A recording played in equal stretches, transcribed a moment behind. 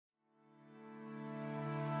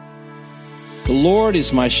The Lord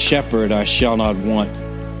is my shepherd, I shall not want.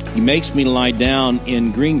 He makes me lie down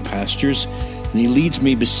in green pastures, and he leads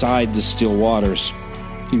me beside the still waters.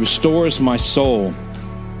 He restores my soul.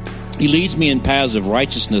 He leads me in paths of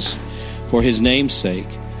righteousness for his name's sake.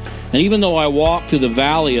 And even though I walk through the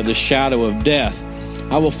valley of the shadow of death,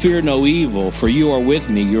 I will fear no evil, for you are with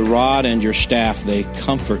me. Your rod and your staff, they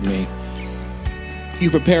comfort me. You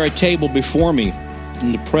prepare a table before me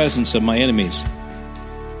in the presence of my enemies.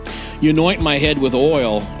 You anoint my head with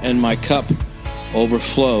oil, and my cup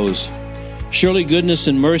overflows. Surely goodness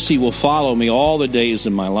and mercy will follow me all the days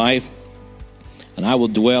of my life, and I will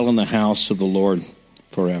dwell in the house of the Lord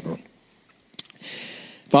forever.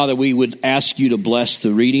 Father, we would ask you to bless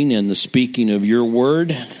the reading and the speaking of your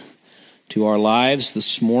word to our lives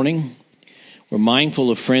this morning. We're mindful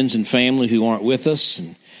of friends and family who aren't with us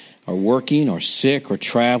and are working or sick or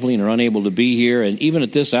traveling or unable to be here. And even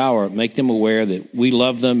at this hour, make them aware that we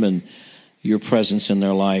love them and your presence in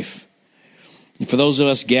their life. And for those of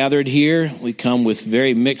us gathered here, we come with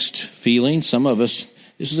very mixed feelings. Some of us,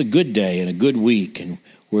 this is a good day and a good week, and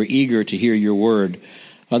we're eager to hear your word.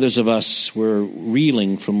 Others of us, we're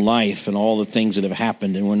reeling from life and all the things that have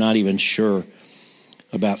happened, and we're not even sure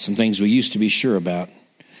about some things we used to be sure about.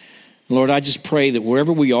 Lord, I just pray that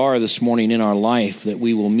wherever we are this morning in our life, that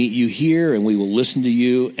we will meet you here and we will listen to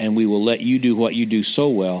you and we will let you do what you do so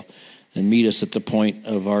well and meet us at the point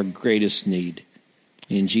of our greatest need.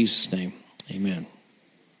 In Jesus' name, amen.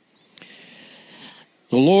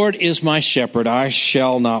 The Lord is my shepherd, I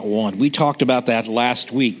shall not want. We talked about that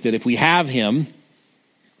last week, that if we have him,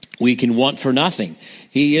 we can want for nothing.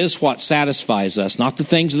 He is what satisfies us, not the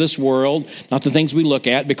things of this world, not the things we look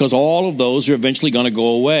at, because all of those are eventually going to go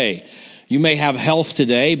away. You may have health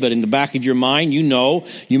today, but in the back of your mind, you know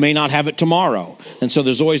you may not have it tomorrow. And so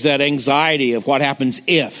there's always that anxiety of what happens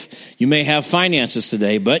if. You may have finances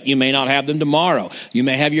today, but you may not have them tomorrow. You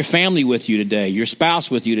may have your family with you today, your spouse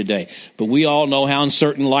with you today. But we all know how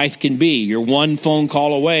uncertain life can be. You're one phone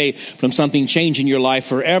call away from something changing your life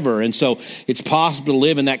forever. And so it's possible to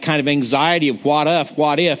live in that kind of anxiety of what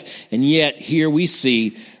if, and yet here we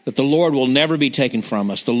see that the Lord will never be taken from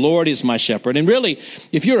us. The Lord is my shepherd. And really,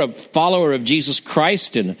 if you're a follower of Jesus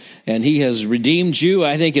Christ and he has redeemed you,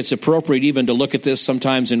 I think it's appropriate even to look at this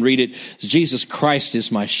sometimes and read it. Jesus Christ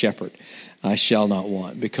is my shepherd. I shall not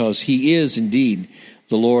want, because he is indeed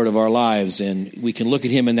the Lord of our lives. And we can look at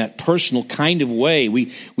him in that personal kind of way.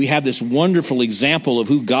 We have this wonderful example of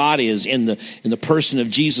who God is in the person of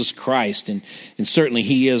Jesus Christ. And certainly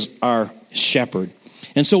he is our shepherd.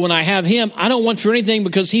 And so when I have him, I don't want for anything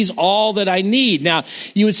because he's all that I need. Now,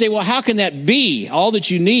 you would say, well, how can that be? All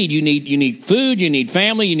that you need food, you need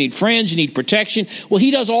family, you need friends, you need protection. Well,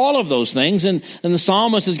 he does all of those things. And the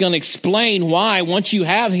psalmist is going to explain why once you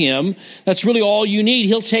have him, that's really all you need.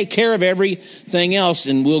 He'll take care of everything else.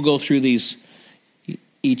 And we'll go through these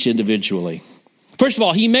each individually. First of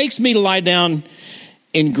all, he makes me to lie down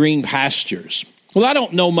in green pastures. Well, I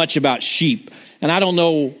don't know much about sheep. And I don't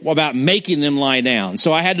know about making them lie down.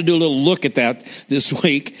 So I had to do a little look at that this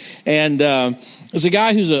week. And there's a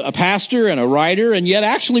guy who's a pastor and a writer, and yet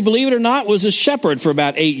actually, believe it or not, was a shepherd for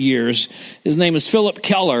about 8 years. His name is Philip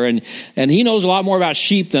Keller, and he knows a lot more about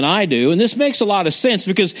sheep than I do. And this makes a lot of sense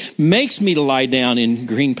because it makes me to lie down in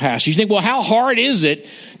green pastures. You think, well, how hard is it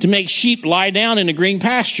to make sheep lie down in a green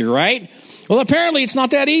pasture, right? Well, apparently it's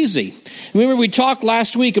not that easy. Remember, we talked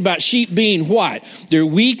last week about sheep being what? They're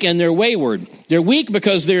weak and they're wayward. They're weak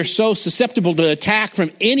because they're so susceptible to attack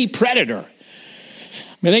from any predator.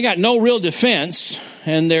 I mean, they got no real defense,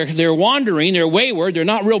 and they're wandering, they're wayward, they're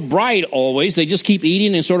not real bright always. They just keep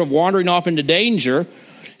eating and sort of wandering off into danger.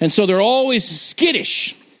 And so they're always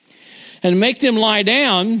skittish. And make them lie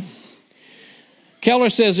down, Keller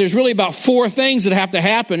says there's really about 4 things that have to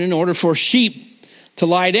happen in order for sheep to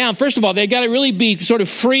lie down. First of all, they've got to really be sort of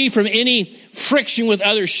free from any friction with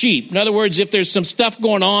other sheep. In other words, if there's some stuff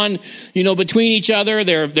going on, between each other,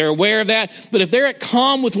 they're aware of that. But if they're at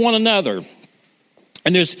calm with one another,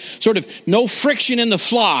 and there's sort of no friction in the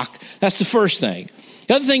flock, that's the first thing.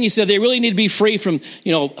 The other thing he said, they really need to be free from,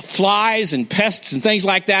 flies and pests and things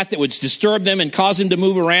like that would disturb them and cause them to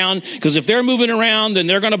move around. Because if they're moving around, then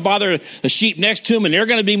they're going to bother the sheep next to them, and they're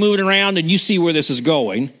going to be moving around, and you see where this is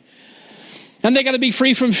going. And they got to be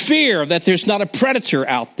free from fear that there's not a predator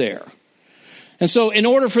out there. And so in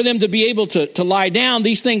order for them to be able to lie down,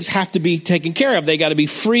 these things have to be taken care of. They got to be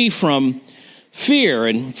free from fear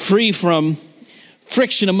and free from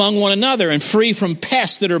friction among one another and free from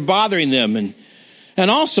pests that are bothering them.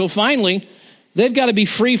 And also, finally, they've got to be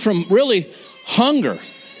free from really hunger.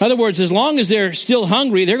 In other words, as long as they're still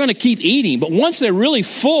hungry, they're going to keep eating. But once they're really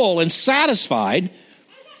full and satisfied,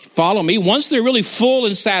 follow me, once they're really full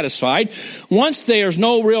and satisfied, once there's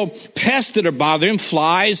no real pests that are bothering them,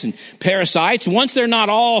 flies and parasites, once they're not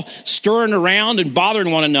all stirring around and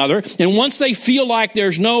bothering one another, and once they feel like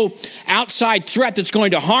there's no outside threat that's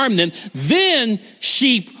going to harm them, then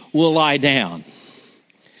sheep will lie down.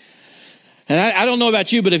 And I don't know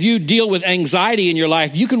about you, but if you deal with anxiety in your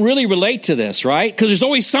life, you can really relate to this, right? Because there's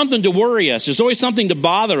always something to worry us. There's always something to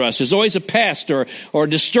bother us. There's always a pest or a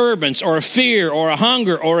disturbance or a fear or a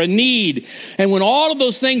hunger or a need. And when all of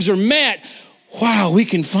those things are met, wow, we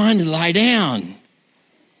can finally lie down.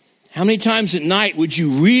 How many times at night would you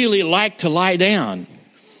really like to lie down?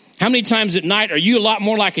 How many times at night are you a lot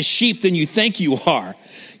more like a sheep than you think you are?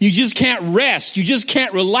 You just can't rest. You just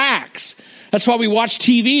can't relax. That's why we watch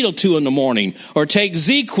TV till 2 a.m. or take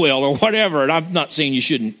ZzzQuil or whatever. And I'm not saying you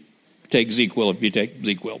shouldn't take ZzzQuil if you take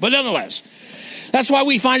ZzzQuil. But nonetheless, that's why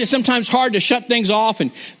we find it sometimes hard to shut things off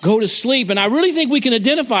and go to sleep. And I really think we can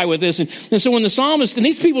identify with this. And so when the psalmist, and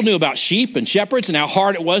these people knew about sheep and shepherds and how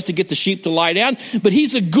hard it was to get the sheep to lie down. But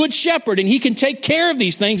he's a good shepherd and he can take care of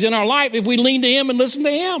these things in our life if we lean to him and listen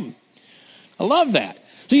to him. I love that.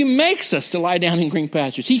 So he makes us to lie down in green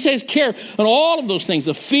pastures. He takes care of all of those things,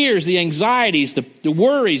 the fears, the anxieties, the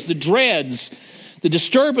worries, the dreads, the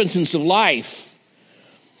disturbances of life.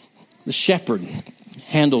 The shepherd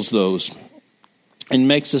handles those and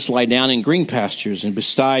makes us lie down in green pastures and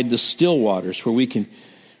beside the still waters where we can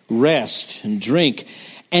rest and drink.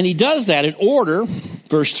 And he does that in order,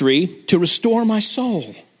 verse 3, to restore my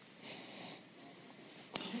soul.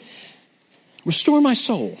 Restore my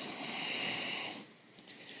soul.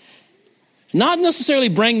 Not necessarily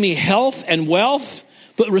bring me health and wealth,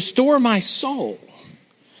 but restore my soul.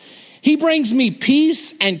 He brings me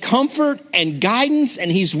peace and comfort and guidance,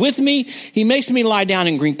 and he's with me. He makes me lie down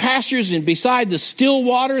in green pastures and beside the still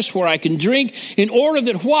waters where I can drink, in order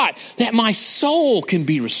that what? That my soul can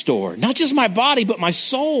be restored. Not just my body, but my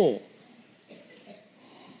soul.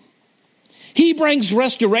 He brings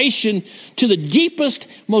restoration to the deepest,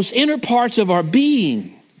 most inner parts of our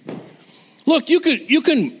being. Look, you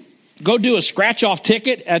can go do a scratch-off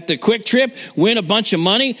ticket at the Quick Trip, win a bunch of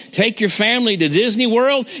money, take your family to Disney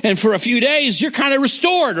World, and for a few days, you're kind of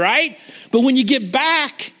restored, right? But when you get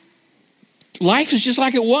back, life is just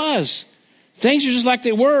like it was. Things are just like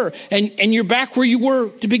they were, and you're back where you were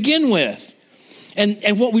to begin with.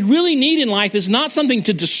 And what we really need in life is not something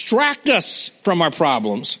to distract us from our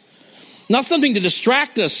problems, not something to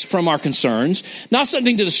distract us from our concerns, not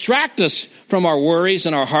something to distract us from our worries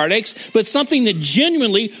and our heartaches, but something that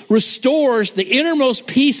genuinely restores the innermost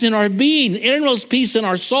peace in our being, the innermost peace in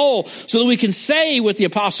our soul, so that we can say with the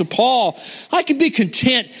Apostle Paul, I can be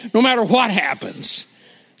content no matter what happens.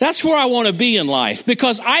 That's where I want to be in life,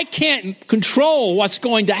 because I can't control what's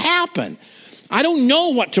going to happen. I don't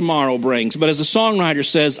know what tomorrow brings, but as the songwriter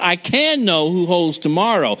says, I can know who holds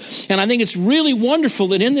tomorrow. And I think it's really wonderful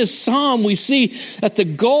that in this psalm we see that the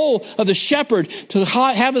goal of the shepherd to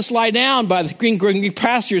have us lie down by the green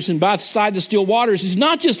pastures and by the side of the still waters is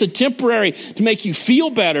not just a temporary to make you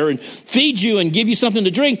feel better and feed you and give you something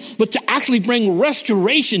to drink, but to actually bring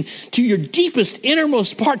restoration to your deepest,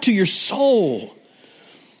 innermost part, to your soul.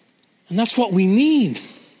 And that's what we need.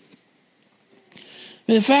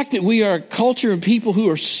 And the fact that we are a culture of people who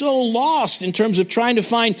are so lost in terms of trying to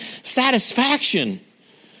find satisfaction,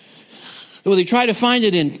 whether they try to find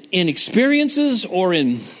it in experiences or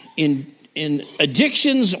in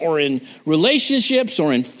addictions or in relationships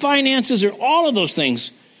or in finances or all of those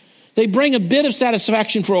things, they bring a bit of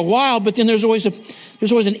satisfaction for a while, but then there's always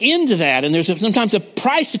an end to that, and there's sometimes a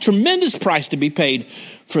tremendous price to be paid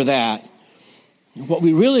for that. And what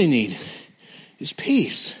we really need is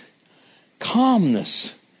peace,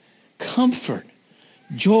 calmness, comfort,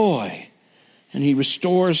 joy, and he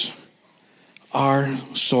restores our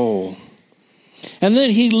soul. And then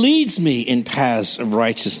he leads me in paths of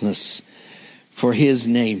righteousness for his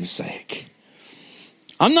name's sake.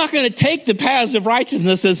 I'm not going to take the paths of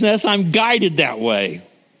righteousness unless I'm guided that way.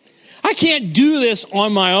 I can't do this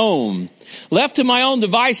on my own. Left to my own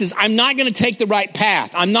devices, I'm not going to take the right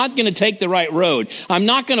path. I'm not going to take the right road. I'm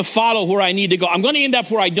not going to follow where I need to go. I'm going to end up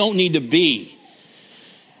where I don't need to be.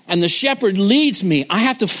 And the shepherd leads me. I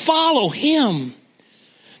have to follow him.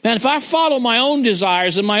 Man, if I follow my own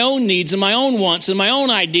desires and my own needs and my own wants and my own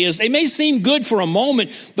ideas, they may seem good for a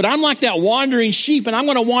moment, but I'm like that wandering sheep, and I'm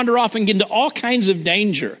going to wander off and get into all kinds of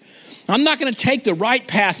danger. I'm not going to take the right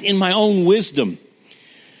path in my own wisdom.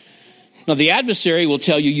 Now, the adversary will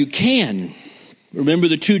tell you you can. Remember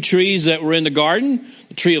the two trees that were in the garden?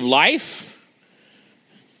 The tree of life,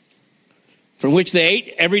 from which they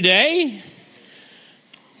ate every day,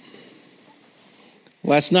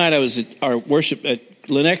 Last night I was at our worship at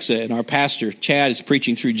Lenexa, and our pastor, Chad, is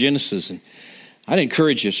preaching through Genesis. And I'd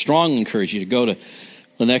strongly encourage you to go to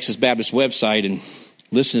Lenexa's Baptist website and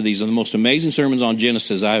listen to these. They're the most amazing sermons on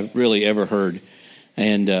Genesis I've really ever heard.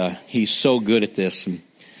 And he's so good at this. And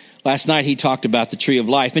last night he talked about the tree of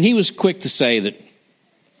life, and he was quick to say that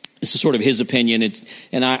this is sort of his opinion,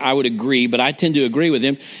 and I would agree, but I tend to agree with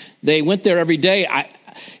him. They went there every day.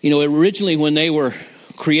 Originally when they were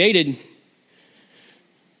created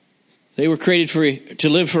to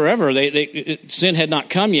live forever. Sin had not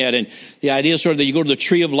come yet, and the idea is sort of that you go to the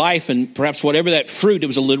tree of life, and perhaps whatever that fruit, it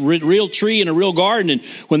was a real tree in a real garden, and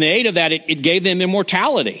when they ate of that, it gave them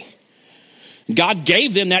immortality. God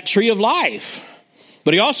gave them that tree of life,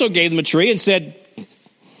 but he also gave them a tree and said,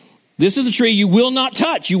 this is a tree you will not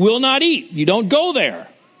touch, you will not eat, you don't go there.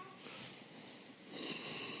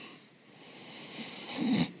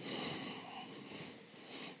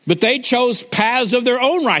 But they chose paths of their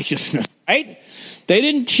own righteousness, right? They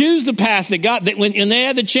didn't choose the path that God, when they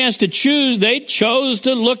had the chance to choose, they chose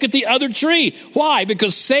to look at the other tree. Why?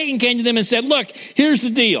 Because Satan came to them and said, look, here's the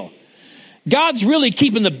deal. God's really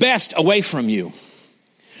keeping the best away from you.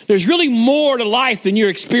 There's really more to life than you're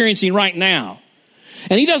experiencing right now.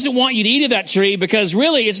 And he doesn't want you to eat of that tree because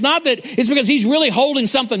really it's because he's really holding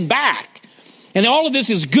something back. And all of this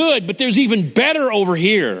is good, but there's even better over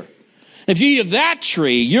here. If you eat of that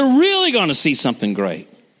tree, you're really going to see something great.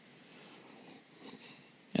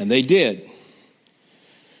 And they did.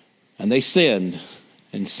 And they sinned.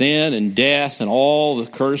 And sin and death and all the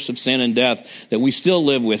curse of sin and death that we still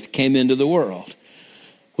live with came into the world,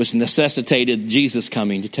 which necessitated Jesus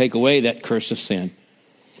coming to take away that curse of sin.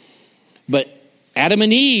 But Adam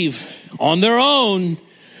and Eve, on their own,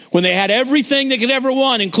 when they had everything they could ever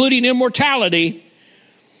want, including immortality,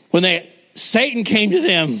 when Satan came to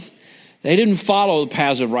them, they didn't follow the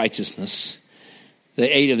paths of righteousness.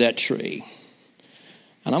 They ate of that tree.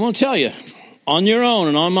 And I'm going to tell you, on your own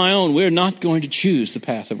and on my own, we're not going to choose the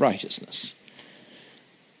path of righteousness.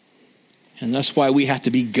 And that's why we have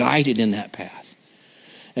to be guided in that path.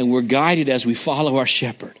 And we're guided as we follow our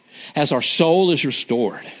shepherd, as our soul is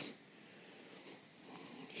restored.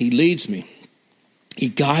 He leads me. He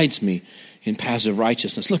guides me in paths of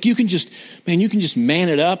righteousness. Look, you can just man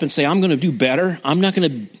it up and say, I'm going to do better. I'm not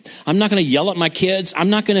going to yell at my kids. I'm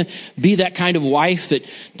not going to be that kind of wife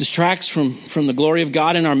that distracts from the glory of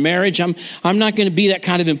God in our marriage. I'm not going to be that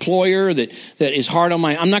kind of employer that is hard on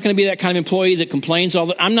I'm not going to be that kind of employee that complains all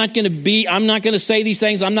the I'm not going to say these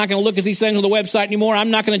things. I'm not going to look at these things on the website anymore. I'm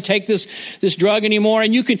not going to take this drug anymore.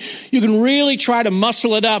 And you can really try to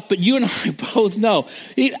muscle it up, but you and I both know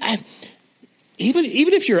even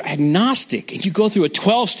if you're agnostic and you go through a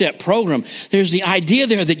 12-step program, there's the idea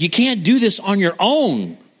there that you can't do this on your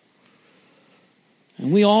own.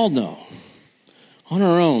 And we all know, on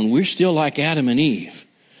our own, we're still like Adam and Eve,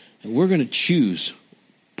 and we're going to choose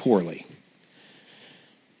poorly.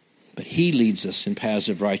 But he leads us in paths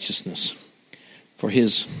of righteousness for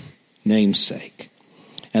his name's sake.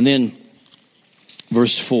 And then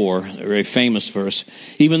verse 4, a very famous verse,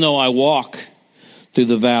 even though I walk through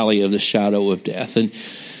the valley of the shadow of death. And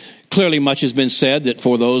clearly much has been said that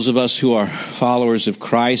for those of us who are followers of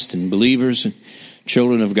Christ and believers and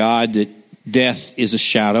children of God, that death is a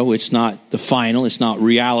shadow. It's not the final. It's not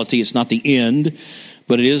reality. It's not the end.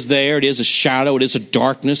 But it is there. It is a shadow. It is a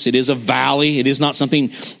darkness. It is a valley. It is not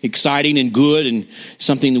something exciting and good and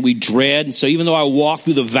something that we dread. And so even though I walk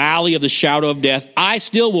through the valley of the shadow of death, I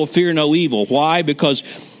still will fear no evil. Why? Because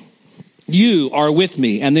you are with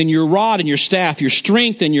me, and then your rod and your staff, your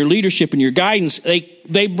strength and your leadership and your guidance,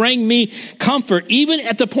 they bring me comfort even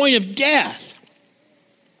at the point of death.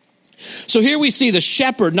 So here we see the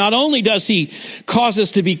shepherd. Not only does he cause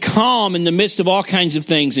us to be calm in the midst of all kinds of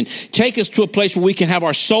things and take us to a place where we can have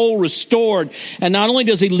our soul restored. And not only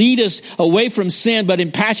does he lead us away from sin, but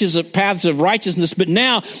in paths of righteousness. But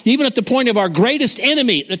now, even at the point of our greatest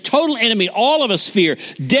enemy, the total enemy, all of us fear,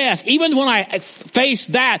 death. Even when I face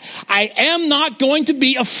that, I am not going to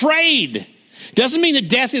be afraid. Doesn't mean that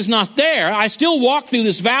death is not there. I still walk through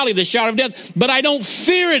this valley, the shadow of death, but I don't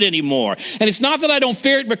fear it anymore. And it's not that I don't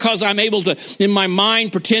fear it because I'm able to, in my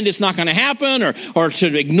mind, pretend it's not going to happen or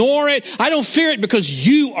to ignore it. I don't fear it because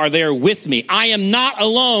you are there with me. I am not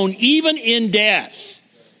alone, even in death.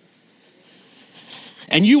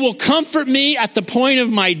 And you will comfort me at the point of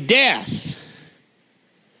my death.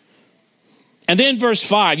 And then verse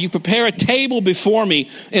 5, you prepare a table before me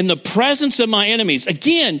in the presence of my enemies.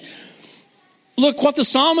 Again, look what the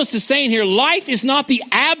psalmist is saying here. Life is not the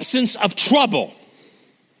absence of trouble.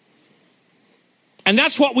 And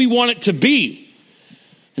that's what we want it to be.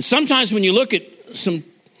 And sometimes when you look at some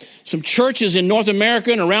some churches in North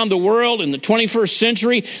America and around the world in the 21st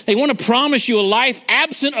century, they want to promise you a life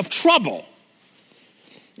absent of trouble.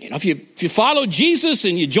 You know, if you follow Jesus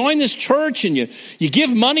and you join this church and you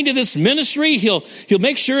give money to this ministry, he'll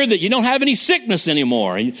make sure that you don't have any sickness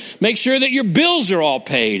anymore, and make sure that your bills are all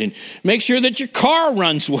paid, and make sure that your car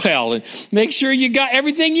runs well, and make sure you got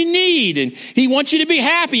everything you need. And he wants you to be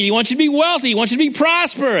happy. He wants you to be wealthy. He wants you to be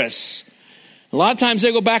prosperous. A lot of times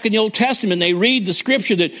they go back in the Old Testament and they read the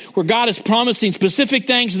scripture that where God is promising specific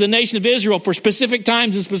things to the nation of Israel for specific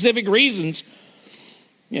times and specific reasons.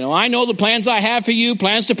 You know, I know the plans I have for you,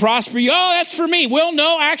 plans to prosper you. Oh, that's for me. Well,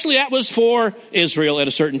 no, actually that was for Israel at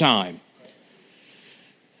a certain time.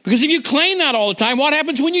 Because if you claim that all the time, what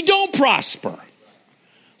happens when you don't prosper?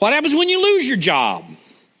 What happens when you lose your job?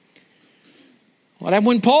 What happened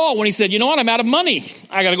when Paul, when he said, you know what, I'm out of money.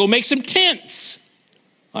 I got to go make some tents.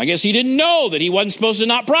 I guess he didn't know that he wasn't supposed to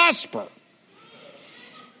not prosper.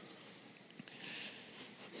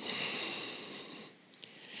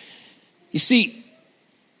 You see,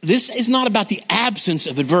 this is not about the absence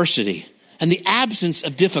of adversity and the absence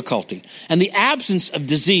of difficulty and the absence of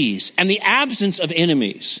disease and the absence of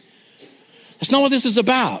enemies. That's not what this is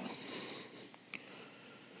about.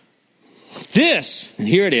 This, and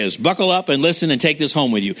here it is, buckle up and listen and take this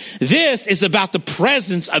home with you. This is about the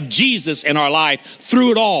presence of Jesus in our life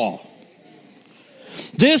through it all.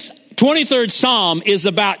 This 23rd Psalm is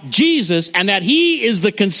about Jesus and that he is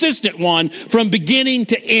the consistent one from beginning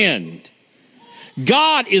to end.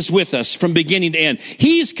 God is with us from beginning to end.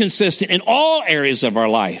 He's consistent in all areas of our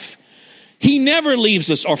life. He never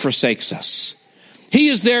leaves us or forsakes us. He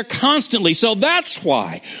is there constantly. So that's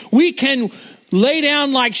why we can lay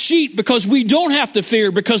down like sheep, because we don't have to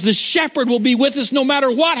fear, because the shepherd will be with us no matter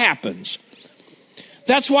what happens.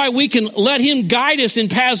 That's why we can let him guide us in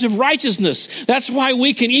paths of righteousness. That's why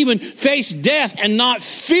we can even face death and not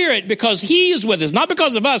fear it, because he is with us. Not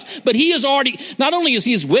because of us, but he is already, not only is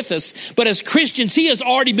he with us, but as Christians, he has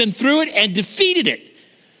already been through it and defeated it.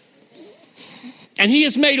 And he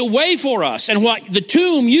has made a way for us. And what the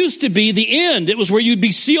tomb used to be the end. It was where you'd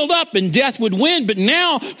be sealed up and death would win. But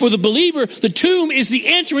now for the believer, the tomb is the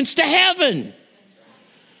entrance to heaven.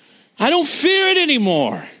 I don't fear it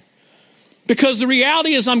anymore. Because the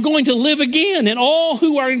reality is I'm going to live again, and all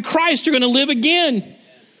who are in Christ are going to live again.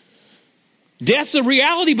 Death's a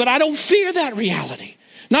reality, but I don't fear that reality.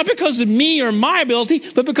 Not because of me or my ability,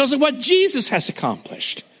 but because of what Jesus has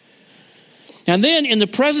accomplished. And then in the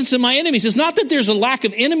presence of my enemies, it's not that there's a lack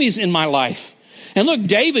of enemies in my life. And look,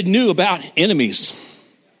 David knew about enemies.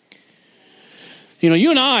 You know, you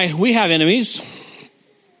and I, we have enemies,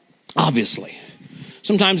 obviously.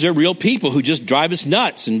 Sometimes they're real people who just drive us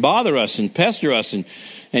nuts and bother us and pester us. And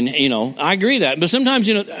you know, I agree with that. But sometimes,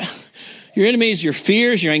 you know, your enemies, your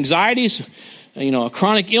fears, your anxieties, you know, a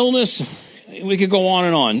chronic illness, we could go on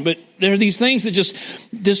and on. But there are these things that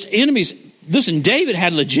just enemies. Listen, David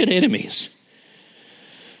had legit enemies.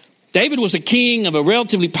 David was a king of a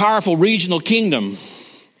relatively powerful regional kingdom.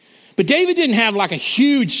 But David didn't have like a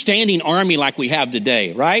huge standing army like we have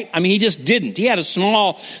today, right? I mean, he just didn't. He had a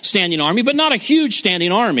small standing army, but not a huge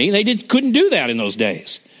standing army. They couldn't do that in those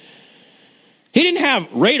days. He didn't have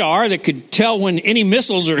radar that could tell when any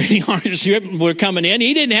missiles or any arms were coming in.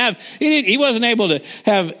 He wasn't able to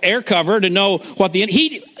have air cover to know what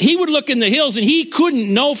he would look in the hills, and he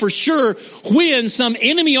couldn't know for sure when some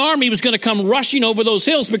enemy army was going to come rushing over those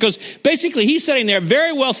hills, because basically he's sitting there, a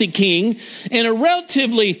very wealthy king in a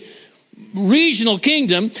relatively regional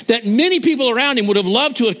kingdom that many people around him would have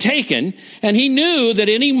loved to have taken. And he knew that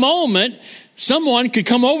any moment someone could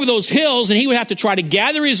come over those hills and he would have to try to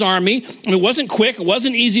gather his army. And it wasn't quick. It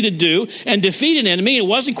wasn't easy to do, and defeat an enemy. It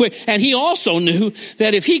wasn't quick. And he also knew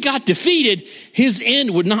that if he got defeated, his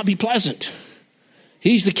end would not be pleasant.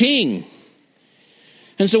 He's the king.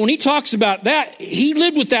 And so when he talks about that, he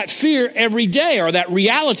lived with that fear every day, or that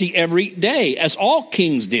reality every day, as all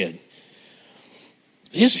kings did.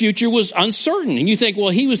 His future was uncertain. And you think, well,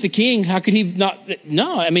 he was the king. How could he not?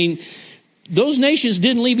 No, I mean, those nations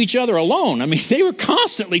didn't leave each other alone. I mean, they were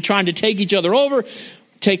constantly trying to take each other over,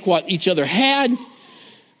 take what each other had.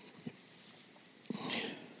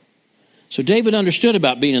 So David understood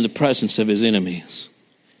about being in the presence of his enemies.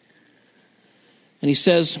 And he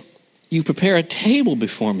says, you prepare a table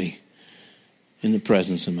before me in the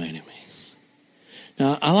presence of my enemies.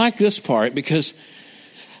 Now, I like this part, because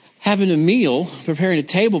having a meal, preparing a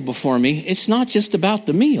table before me, it's not just about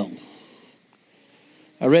the meal.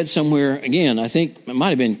 I read somewhere, again, I think it might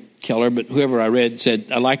have been Keller, but whoever I read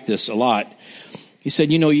said, I like this a lot. He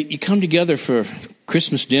said, you know, you come together for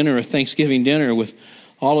Christmas dinner or Thanksgiving dinner with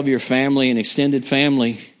all of your family and extended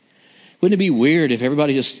family. Wouldn't it be weird if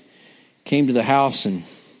everybody just came to the house and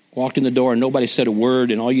walked in the door and nobody said a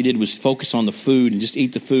word, and all you did was focus on the food and just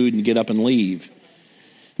eat the food and get up and leave.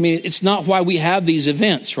 I mean, it's not why we have these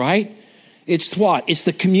events, right? It's what? It's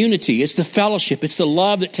the community. It's the fellowship. It's the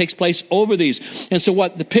love that takes place over these. And so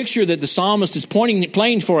what the picture that the psalmist is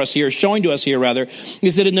playing for us here, showing to us here rather,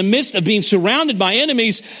 is that in the midst of being surrounded by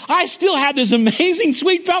enemies, I still have this amazing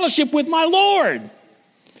sweet fellowship with my Lord.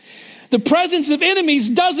 The presence of enemies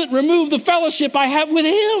doesn't remove the fellowship I have with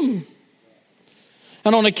him.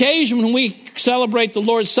 And on occasion when we celebrate the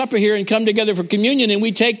Lord's Supper here and come together for communion and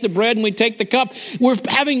we take the bread and we take the cup, we're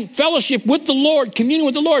having fellowship with the Lord, communion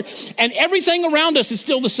with the Lord, and everything around us is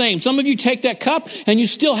still the same. Some of you take that cup and you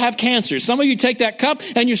still have cancer. Some of you take that cup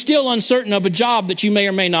and you're still uncertain of a job that you may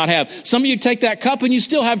or may not have. Some of you take that cup and you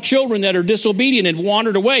still have children that are disobedient and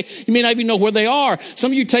wandered away. You may not even know where they are.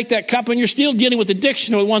 Some of you take that cup and you're still dealing with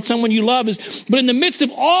addiction or want someone you love. But in the midst of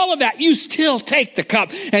all of that, you still take the cup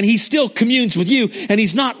and he still communes with you. And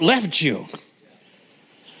he's not left you.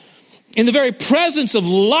 In the very presence of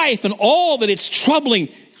life and all that it's troubling,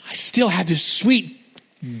 I still have this sweet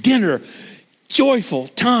dinner, joyful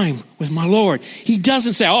time with my Lord. He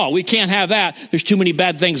doesn't say, oh, we can't have that. There's too many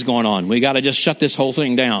bad things going on. We got to just shut this whole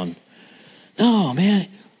thing down. No, man,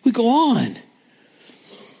 we go on.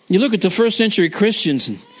 You look at the first century Christians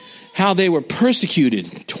and how they were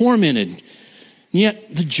persecuted, tormented,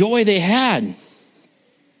 yet the joy they had.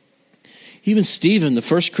 Even Stephen, the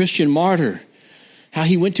first Christian martyr, how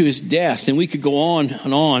he went to his death. And we could go on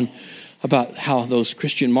and on about how those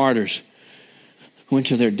Christian martyrs went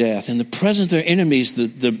to their death. In the presence of their enemies,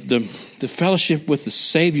 the fellowship with the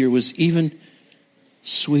Savior was even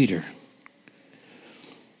sweeter.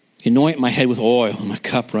 Anoint my head with oil and my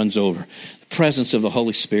cup runs over. The presence of the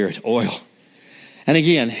Holy Spirit, oil. And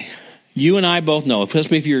again, you and I both know,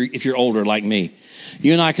 especially if you're older like me,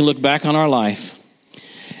 you and I can look back on our life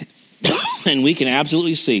and we can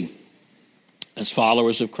absolutely see, as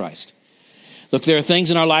followers of Christ, look, there are things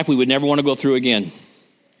in our life we would never want to go through again.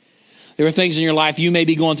 There are things in your life you may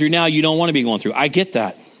be going through now you don't want to be going through. I get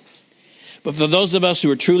that. But for those of us who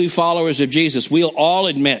are truly followers of Jesus, we'll all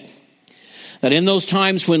admit that in those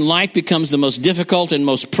times when life becomes the most difficult and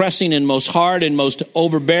most pressing and most hard and most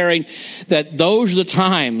overbearing, that those are the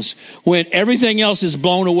times when everything else is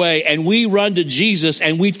blown away and we run to Jesus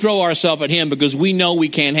and we throw ourselves at him because we know we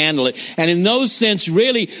can't handle it. And in those sense,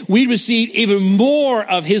 really, we receive even more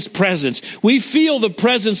of his presence. We feel the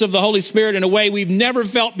presence of the Holy Spirit in a way we've never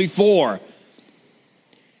felt before.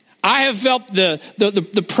 I have felt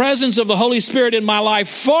the presence of the Holy Spirit in my life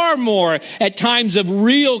far more at times of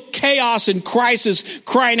real chaos and crisis,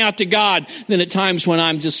 crying out to God, than at times when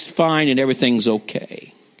I'm just fine and everything's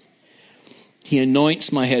okay. He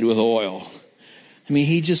anoints my head with oil. I mean,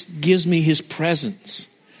 he just gives me his presence.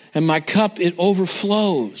 And my cup, it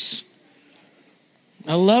overflows.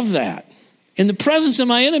 I love that. In the presence of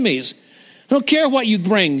my enemies. I don't care what you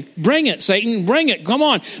bring. Bring it, Satan. Bring it. Come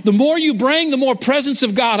on. The more you bring, the more presence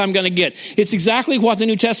of God I'm going to get. It's exactly what the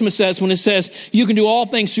New Testament says when it says you can do all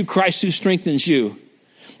things through Christ who strengthens you.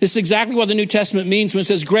 This is exactly what the New Testament means when it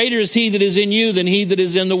says greater is he that is in you than he that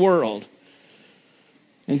is in the world.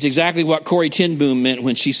 And it's exactly what Corrie ten Boom meant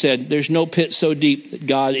when she said there's no pit so deep that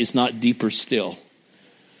God is not deeper still.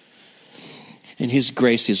 And his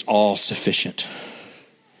grace is all sufficient.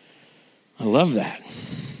 I love that.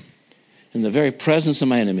 In the very presence of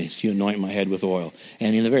my enemies, you anoint my head with oil.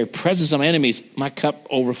 And in the very presence of my enemies, my cup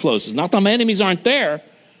overflows. It's not that my enemies aren't there,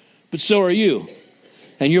 but so are you.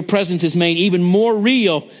 And your presence is made even more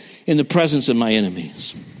real in the presence of my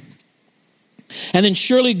enemies. And then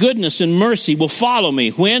surely goodness and mercy will follow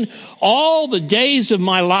me when all the days of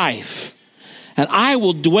my life, and I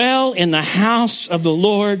will dwell in the house of the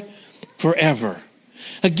Lord forever.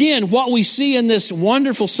 Again, what we see in this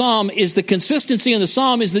wonderful psalm is the consistency in the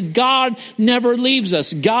psalm is that God never leaves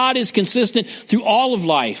us. God is consistent through all of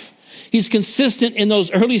life. He's consistent in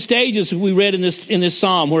those early stages we read in this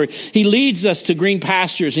psalm where he leads us to green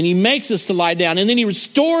pastures and he makes us to lie down and then he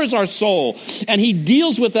restores our soul and he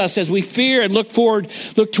deals with us as we fear and look toward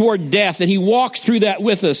death and he walks through that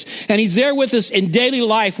with us and he's there with us in daily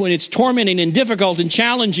life when it's tormenting and difficult and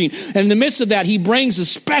challenging. And in the midst of that, he brings a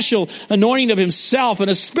special anointing of himself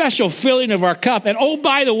and a special filling of our cup. And oh,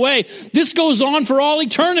 by the way, this goes on for all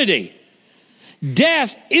eternity.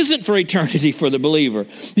 Death isn't for eternity for the believer.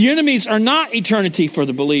 The enemies are not eternity for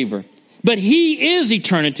the believer. But he is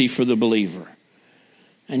eternity for the believer.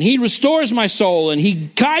 And he restores my soul and he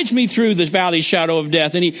guides me through the valley shadow of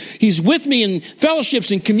death. And he's with me in fellowships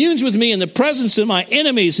and communes with me in the presence of my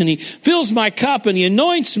enemies. And he fills my cup and he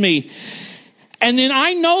anoints me. And then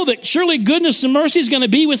I know that surely goodness and mercy is going to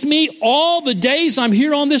be with me all the days I'm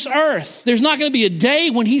here on this earth. There's not going to be a day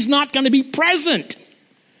when he's not going to be present.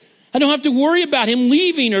 I don't have to worry about him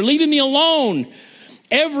leaving or leaving me alone.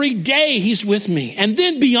 Every day he's with me. And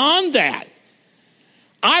then beyond that,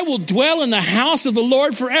 I will dwell in the house of the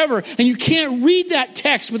Lord forever. And you can't read that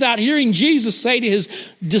text without hearing Jesus say to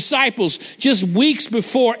his disciples just weeks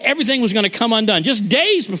before everything was going to come undone, just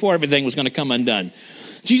days before everything was going to come undone.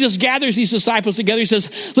 Jesus gathers these disciples together. He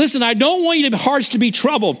says, listen, I don't want your hearts to be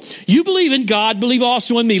troubled. You believe in God, believe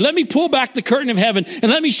also in me. Let me pull back the curtain of heaven and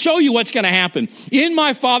let me show you what's going to happen. In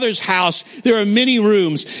my Father's house, there are many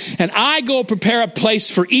rooms, and I go prepare a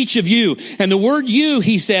place for each of you. And the word you,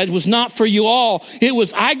 he said, was not for you all. It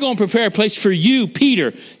was, I go and prepare a place for you,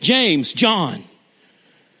 Peter, James, John.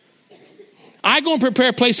 I go and prepare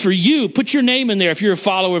a place for you. Put your name in there if you're a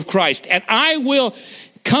follower of Christ. And I will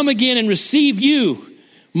come again and receive you,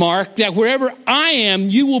 Mark, that wherever I am,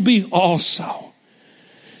 you will be also.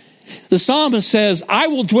 The psalmist says, I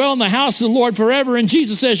will dwell in the house of the Lord forever. And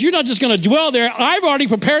Jesus says, you're not just going to dwell there. I've already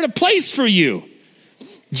prepared a place for you,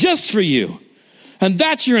 just for you. And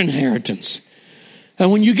that's your inheritance.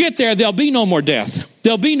 And when you get there, there'll be no more death.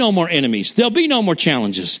 There'll be no more enemies. There'll be no more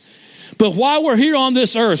challenges. But while we're here on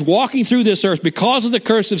this earth, walking through this earth, because of the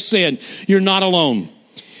curse of sin, you're not alone.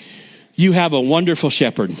 You have a wonderful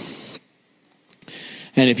shepherd.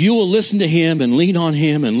 And if you will listen to him and lean on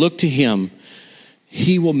him and look to him,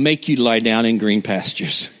 he will make you lie down in green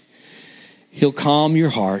pastures. He'll calm your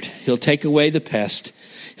heart. He'll take away the pest.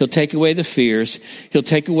 He'll take away the fears. He'll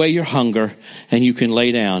take away your hunger, and you can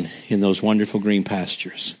lay down in those wonderful green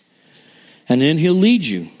pastures. And then he'll lead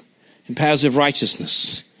you in paths of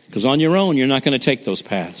righteousness, because on your own, you're not going to take those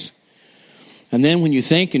paths. And then when you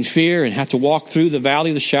think and fear and have to walk through the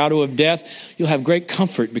valley of the shadow of death, you'll have great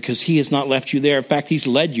comfort because he has not left you there. In fact, he's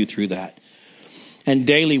led you through that. And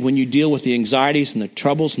daily, when you deal with the anxieties and the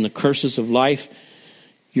troubles and the curses of life,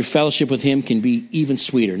 your fellowship with him can be even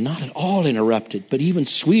sweeter. Not at all interrupted, but even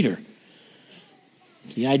sweeter.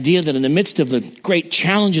 The idea that in the midst of the great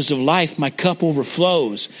challenges of life, my cup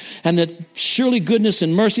overflows, and that surely goodness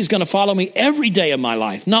and mercy is going to follow me every day of my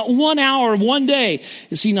life. Not 1 hour of one day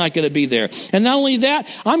is he not going to be there. And not only that,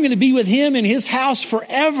 I'm going to be with him in his house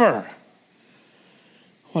forever.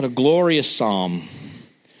 What a glorious psalm.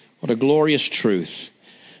 What a glorious truth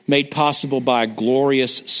made possible by a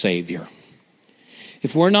glorious Savior.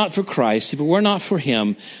 If we're not for Christ, if it were not for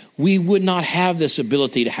him, we would not have this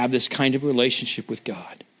ability to have this kind of relationship with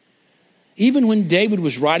God. Even when David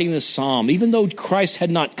was writing this psalm, even though Christ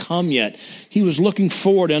had not come yet, he was looking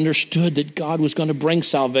forward and understood that God was going to bring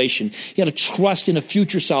salvation. He had a trust in a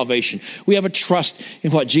future salvation. We have a trust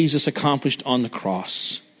in what Jesus accomplished on the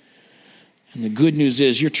cross. And the good news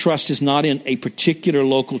is your trust is not in a particular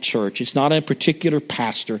local church. It's not in a particular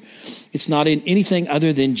pastor. It's not in anything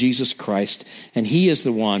other than Jesus Christ. And he is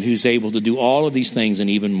the one who's able to do all of these things and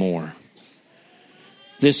even more.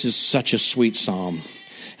 This is such a sweet psalm.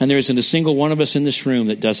 And there isn't a single one of us in this room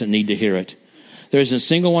that doesn't need to hear it. There isn't a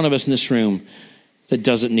single one of us in this room that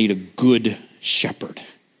doesn't need a good shepherd.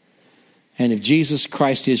 And if Jesus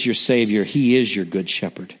Christ is your Savior, he is your good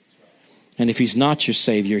shepherd. And if he's not your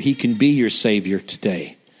Savior, he can be your Savior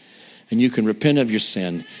today. And you can repent of your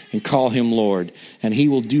sin and call him Lord. And he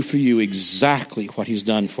will do for you exactly what he's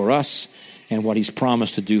done for us and what he's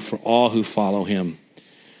promised to do for all who follow him.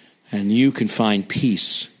 And you can find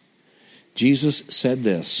peace. Jesus said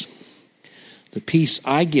this, the peace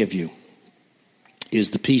I give you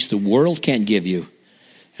is the peace the world can't give you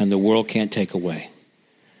and the world can't take away.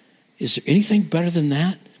 Is there anything better than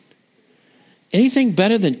that? Anything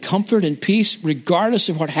better than comfort and peace, regardless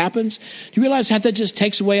of what happens? Do you realize how that just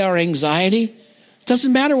takes away our anxiety? It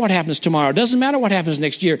doesn't matter what happens tomorrow. It doesn't matter what happens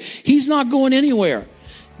next year. He's not going anywhere.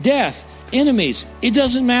 Death, enemies, it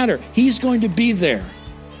doesn't matter. He's going to be there.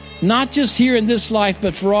 Not just here in this life,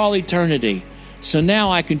 but for all eternity. So now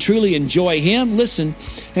I can truly enjoy him. Listen,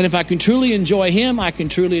 and if I can truly enjoy him, I can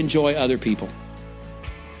truly enjoy other people.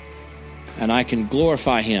 And I can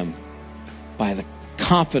glorify him by the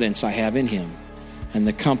confidence I have in him and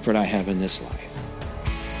the comfort I have in this life.